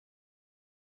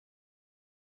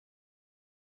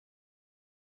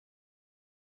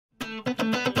Hey,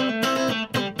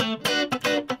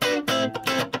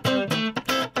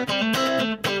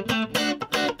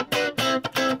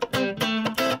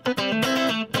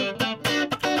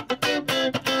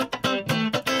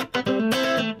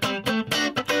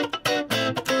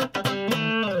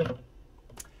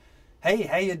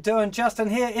 how you doing? Justin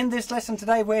here. In this lesson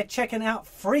today we're checking out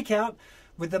Freak Out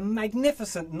with the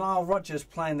magnificent Nile Rodgers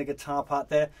playing the guitar part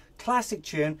there. Classic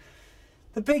tune.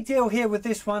 The big deal here with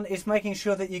this one is making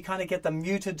sure that you kind of get the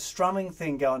muted strumming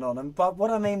thing going on. And but what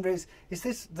I mean is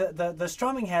this the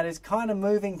strumming hand is kind of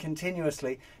moving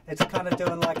continuously. It's kind of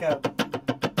doing like a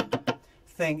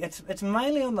thing. It's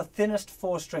mainly on the thinnest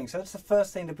 4 strings, so that's the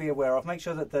first thing to be aware of. Make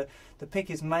sure that the pick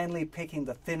is mainly picking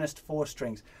the thinnest 4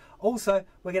 strings. Also,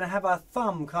 we're going to have our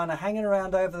thumb kind of hanging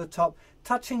around over the top,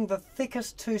 touching the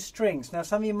thickest 2 strings. Now,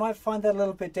 some of you might find that a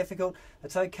little bit difficult.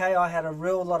 It's okay. I had a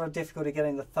real lot of difficulty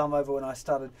getting the thumb over when I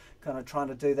started kind of trying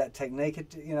to do that technique.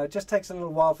 It just takes a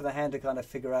little while for the hand to kind of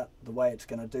figure out the way it's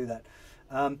going to do that.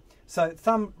 So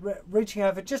thumb reaching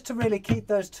over just to really keep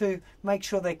those 2, make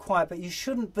sure they're quiet, but you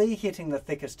shouldn't be hitting the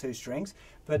thickest 2 strings,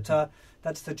 but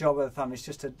that's the job of the thumb, is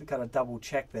just to kind of double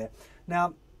check there.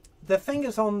 Now, the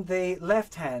fingers on the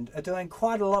left hand are doing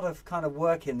quite a lot of kind of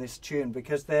work in this tune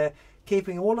because they're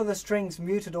keeping all of the strings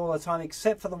muted all the time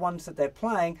except for the ones that they're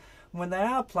playing. When they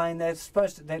are playing, they're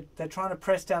trying to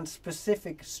press down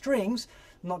specific strings,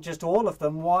 not just all of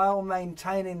them, while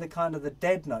maintaining the kind of the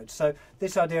dead notes. So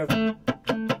this idea of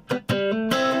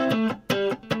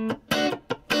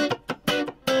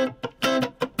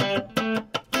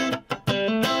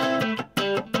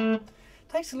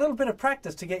takes a little bit of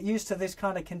practice to get used to this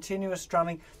kind of continuous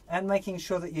strumming and making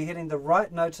sure that you're hitting the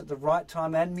right notes at the right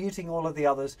time and muting all of the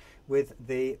others with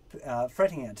the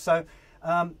fretting hand. So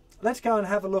let's go and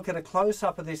have a look at a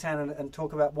close-up of this hand and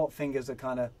talk about what fingers are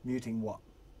kind of muting what.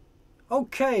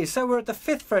 Okay, so we're at the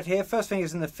 5th fret here. First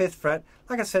finger's in the 5th fret.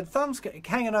 Like I said, thumb's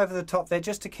hanging over the top there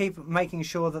just to keep making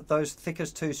sure that those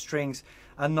thickest 2 strings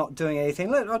are not doing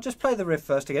anything. I'll just play the riff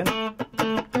first again.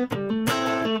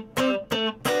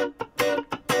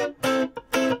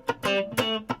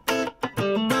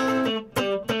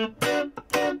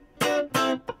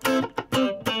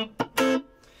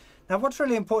 Now what's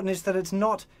really important is that it's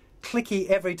not clicky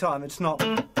every time. It's not.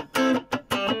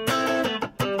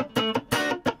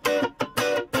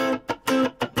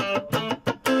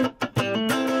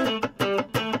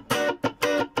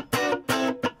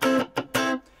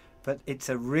 But it's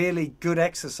a really good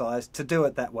exercise to do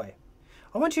it that way.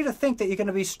 I want you to think that you're going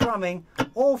to be strumming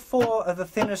all 4 of the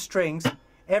thinner strings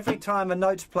every time a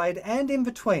note's played and in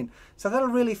between. So that'll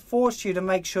really force you to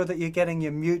make sure that you're getting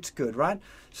your mutes good, right?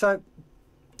 So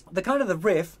the kind of the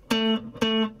riff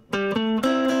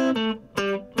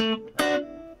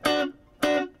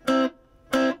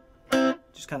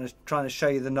just kind of trying to show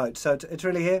you the notes. So it's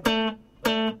really here.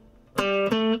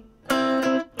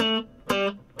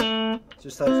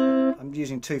 Just those, I'm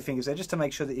using 2 fingers there just to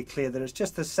make sure that you're clear that it's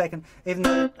just the second, even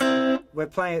though we're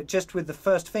playing it just with the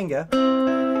first finger,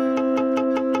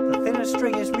 the thinner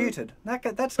string is muted.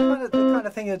 That's kind of the kind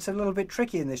of thing that's a little bit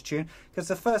tricky in this tune, because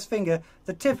the first finger,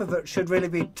 the tip of it should really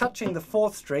be touching the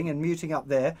 4th string and muting up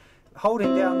there,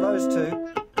 holding down those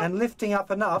 2 and lifting up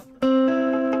enough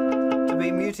to be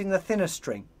muting the thinner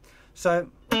string. So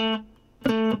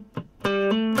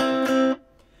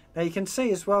now you can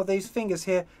see as well these fingers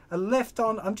here are left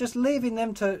on. I'm just leaving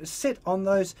them to sit on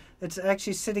those. It's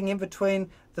actually sitting in between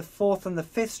the 4th and the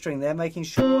 5th string there, making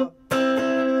sure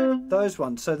those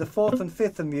ones. So the 4th and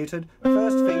 5th are muted.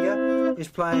 First finger is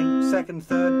playing 2nd,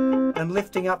 3rd and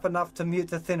lifting up enough to mute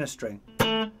the thinner string.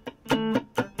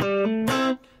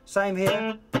 Same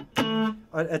here.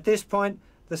 At this point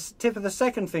the tip of the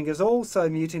 2nd finger is also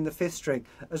muting the 5th string,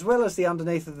 as well as the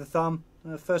underneath of the thumb.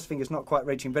 The first finger's not quite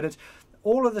reaching, but it's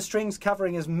all of the strings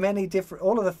covering as many different,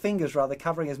 all of the fingers rather,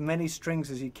 covering as many strings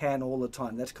as you can all the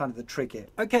time. That's kind of the trick here.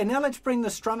 Okay, now let's bring the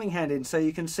strumming hand in so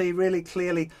you can see really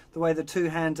clearly the way the 2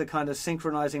 hands are kind of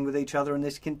synchronizing with each other and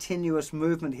this continuous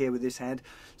movement here with this hand.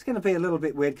 It's going to be a little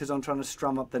bit weird because I'm trying to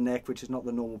strum up the neck, which is not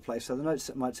the normal place, so the notes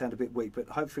might sound a bit weak, but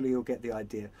hopefully you'll get the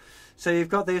idea. So you've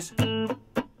got this.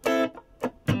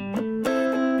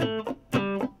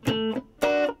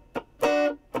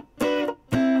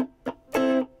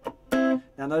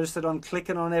 Now notice that I'm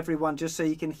clicking on every one just so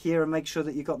you can hear and make sure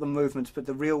that you got the movements, but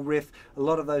the real riff, a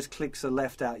lot of those clicks are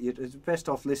left out. It's best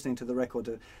off listening to the record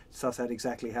to suss out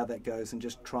exactly how that goes and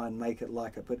just try and make it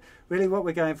like it. But really what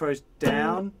we're going for is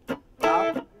down,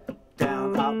 up,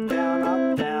 down, up, down,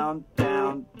 up, down,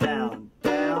 down, down,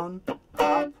 down,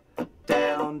 up,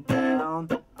 down, down,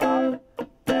 up,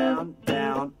 down,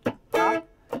 down, up,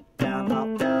 down,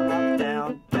 up, down, up,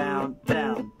 down, down,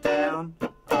 down, down.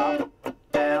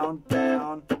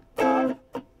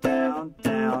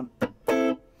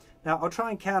 I'll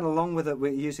try and count along with it.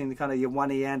 We're using the kind of your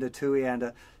 1-eander,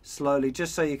 2-eander slowly,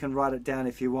 just so you can write it down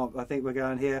if you want. I think we're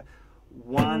going here.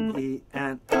 1 E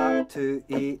and 2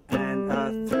 E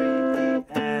and 3 E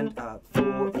and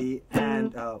 4 E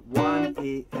and 1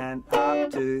 E and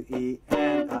 2 E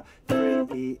and 3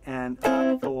 E and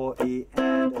 4 E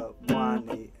and 1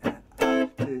 E and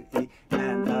 2 E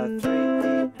and 3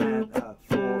 E and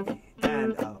 4 E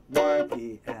and 1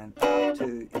 E and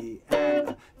 2 E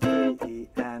and 3 E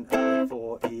and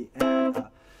 4 E and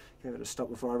give it a stop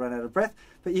before I run out of breath.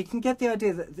 But you can get the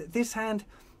idea that this hand,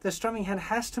 the strumming hand,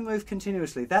 has to move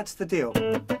continuously. That's the deal.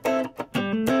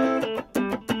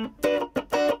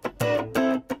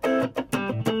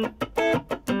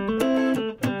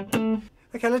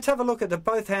 Okay, let's have a look at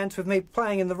both hands with me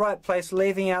playing in the right place,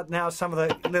 leaving out now some of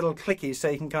the little clickies so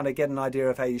you can kind of get an idea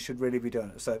of how you should really be doing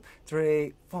it. So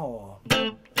 3, 4.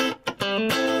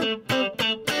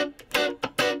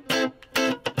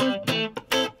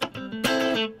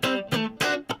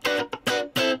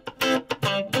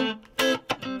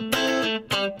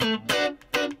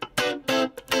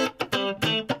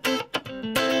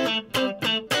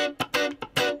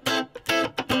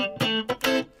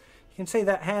 You can see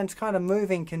that hand's kind of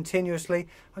moving continuously.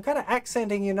 I'm kind of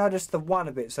accenting, you notice the 1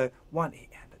 a bit. So 1 E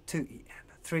and 2 E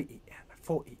and 3 E and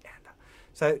 4 E and.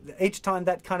 So each time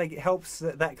that kind of helps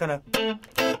that kind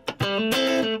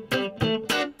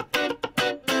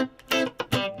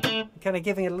of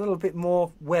giving it a little bit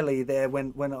more welly there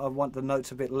when I want the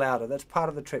notes a bit louder. That's part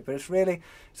of the trick, but it's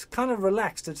kind of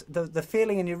relaxed. It's the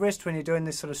feeling in your wrist when you're doing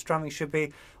this sort of strumming should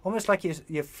be almost like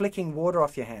you're flicking water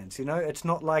off your hands, you know? It's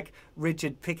not like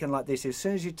rigid picking like this. As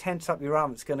soon as you tense up your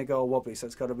arm, it's going to go wobbly, so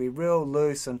it's got to be real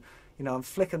loose, and you know, I'm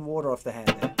flicking water off the hand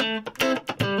there.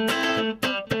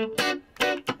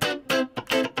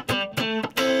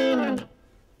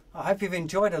 I hope you've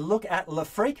enjoyed a look at Le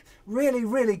Freak. Really,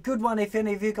 really good one if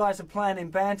any of you guys are playing in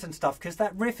bands and stuff, because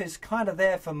that riff is kind of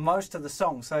there for most of the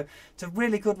song. So it's a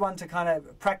really good one to kind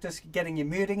of practice getting your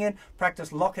muting in,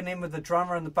 practice locking in with the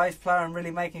drummer and the bass player, and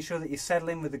really making sure that you settle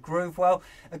in with the groove well.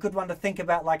 A good one to think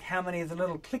about, like how many of the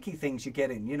little clicky things you get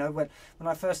in. You know, when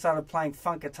I first started playing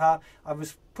funk guitar, I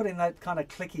was putting that kind of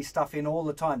clicky stuff in all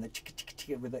the time, the chicka chicka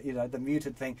chicka with the, you know, the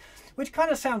muted thing, which kind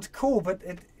of sounds cool, but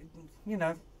it, you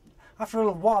know, after a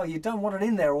little while, you don't want it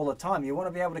in there all the time. You want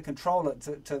to be able to control it,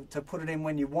 to put it in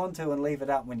when you want to and leave it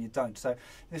out when you don't. So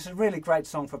this is a really great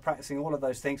song for practicing all of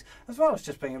those things, as well as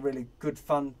just being a really good,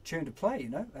 fun tune to play, you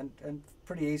know, and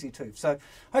pretty easy too. So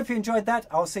hope you enjoyed that.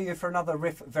 I'll see you for another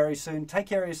riff very soon. Take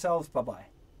care of yourselves. Bye-bye.